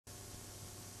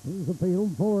Here's the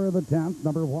field for the 10th.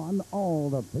 Number 1, All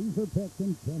the PACER pick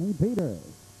and Kenny Peters.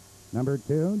 Number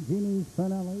 2, Jeannie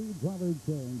Spinelli, driver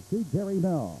change to Jerry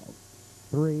Mills.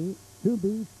 3, To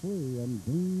Be Free and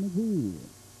Dean McGee.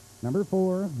 Number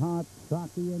 4, Hot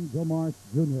Saki and Joe Marsh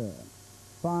Jr.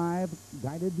 5,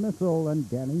 Guided Missile and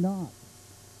Danny Knott.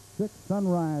 6,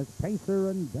 Sunrise Pacer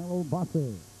and Daryl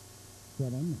Busse.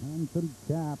 7, Handsome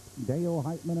Chap, Dale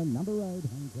Heitman, and number 8,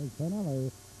 Hank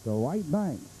Spinelli. The White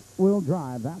Banks will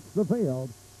drive. That's the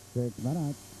field. 6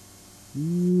 minutes.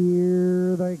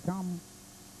 Here they come.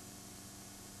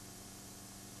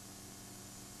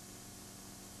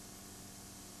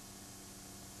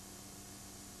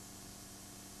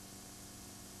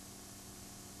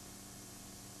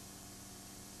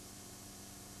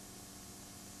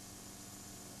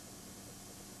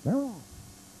 They're off.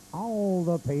 All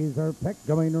the PACER pick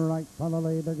going right from the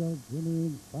lead. There goes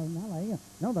Jimmy Spinelli.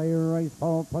 Now they race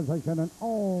pole position, and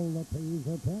all the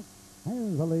PACER pick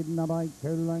has a lead now by 2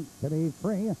 lengths to be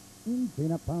free.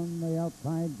 Inching up on the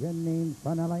outside, Jimmy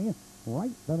Spinelli.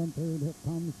 Right then and third, here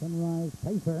comes Sunrise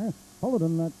Pacer. Followed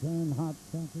in that turn, Hot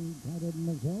Saki, Guided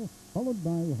Missile. Followed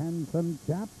by Handsome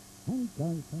Chap. Hank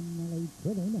Spinelli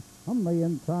tripping. On the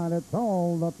inside, it's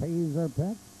all the PACER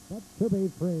pick. But To Be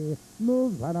Free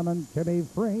moves Adamant. To Be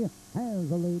Free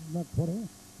has a lead in the quarter.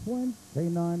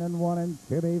 29 and 1, and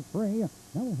To Be Free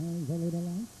now has a lead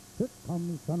along. Here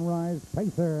comes Sunrise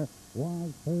Pacer.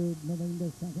 Was third, moving to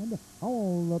second.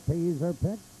 All the PACER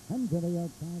pick. And to the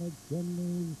outside, it's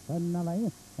Jimmy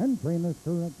Spinelli. Entering the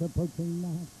stirrups, approaching the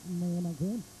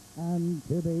half-mile. And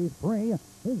To Be Free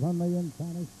is on the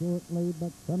inside, a short lead,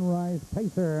 but Sunrise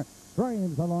Pacer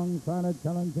drives alongside a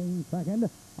challenging second.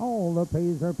 All the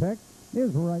PACER pick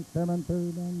is right there in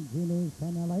third, and Jimmy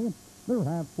Spinelli. They're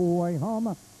halfway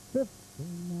home.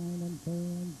 59 and 4,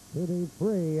 and To Be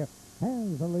Free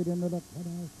has the lead into the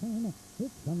cutoff turn.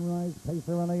 It's Sunrise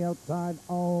Pacer on the outside.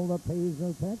 All the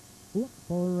PACER pick. Look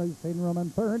for racing room in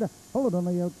third. Followed on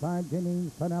the outside, Jimmy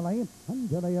Spinelli. And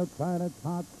to the outside, it's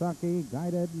Hot Saki,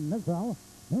 Guided Missile.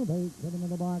 Now they get into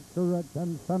the box to Rich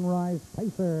and Sunrise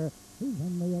Pacer. He's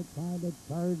on the outside to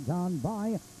charge on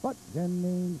by, but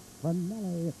Jimmy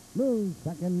Spinelli moves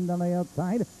second on the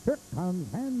outside. Here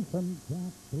comes Handsome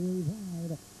Chap, 3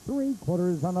 wide.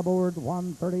 3/4 on the board,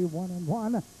 131 and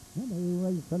 1. And they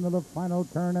race into the final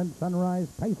turn, and Sunrise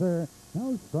Pacer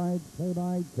now strides clear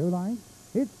by 2 lengths.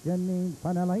 It's Jimmy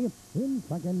Spinelli in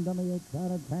second on the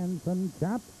outside. It's Handsome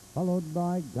Chap, followed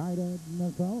by Guided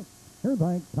Missile. Here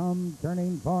they come,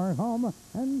 turning far home,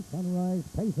 and Sunrise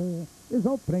Pacer is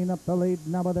opening up the lead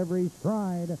now with every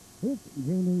stride. It's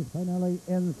Jimmy Spinelli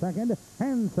in second,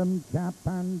 Handsome Chap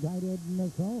and Guided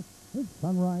Missile. It's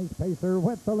Sunrise Pacer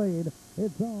with the lead.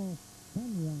 It's all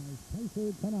Sunrise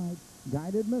Pacer tonight,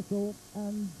 Guided Missile,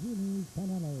 and Jimmy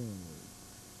Spinelli.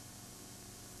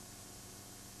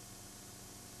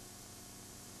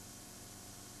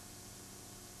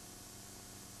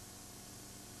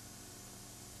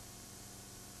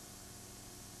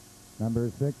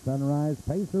 Number 6, Sunrise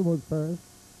Pacer was first.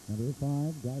 Number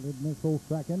 5, Guided Missile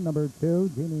second. Number 2,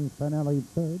 Jimmy Spinelli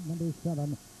third. Number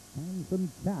 7,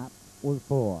 Handsome Chap was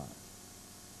 4.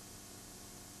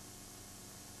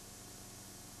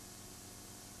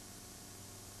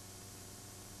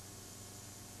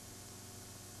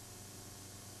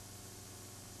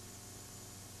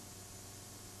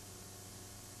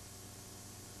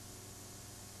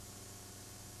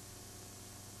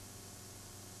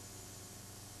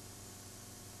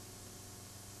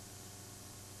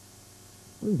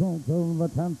 Results of the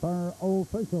 10th are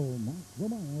official. Max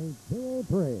Romano,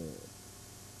 203.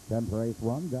 10th race,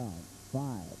 1 down.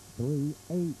 5, 3,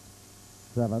 8,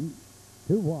 7,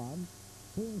 2, 1,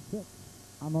 4, 6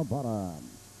 on the bottom.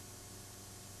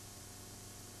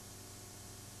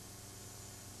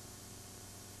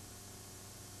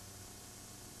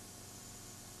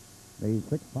 The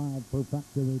 6-5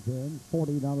 Perfecta returns,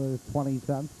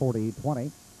 $40.20,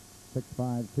 40-20.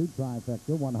 6-5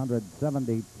 2-trifecta,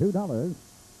 $172.60.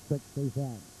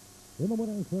 In the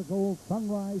winner's circle,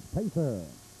 Sunrise Pacer.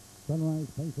 Sunrise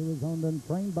Pacer is owned and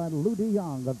trained by Lou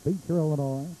DeYoung of Beecher,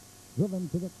 Illinois. Driven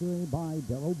to victory by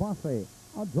Daryl Busse.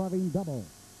 A driving double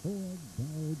for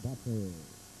Daryl Busse.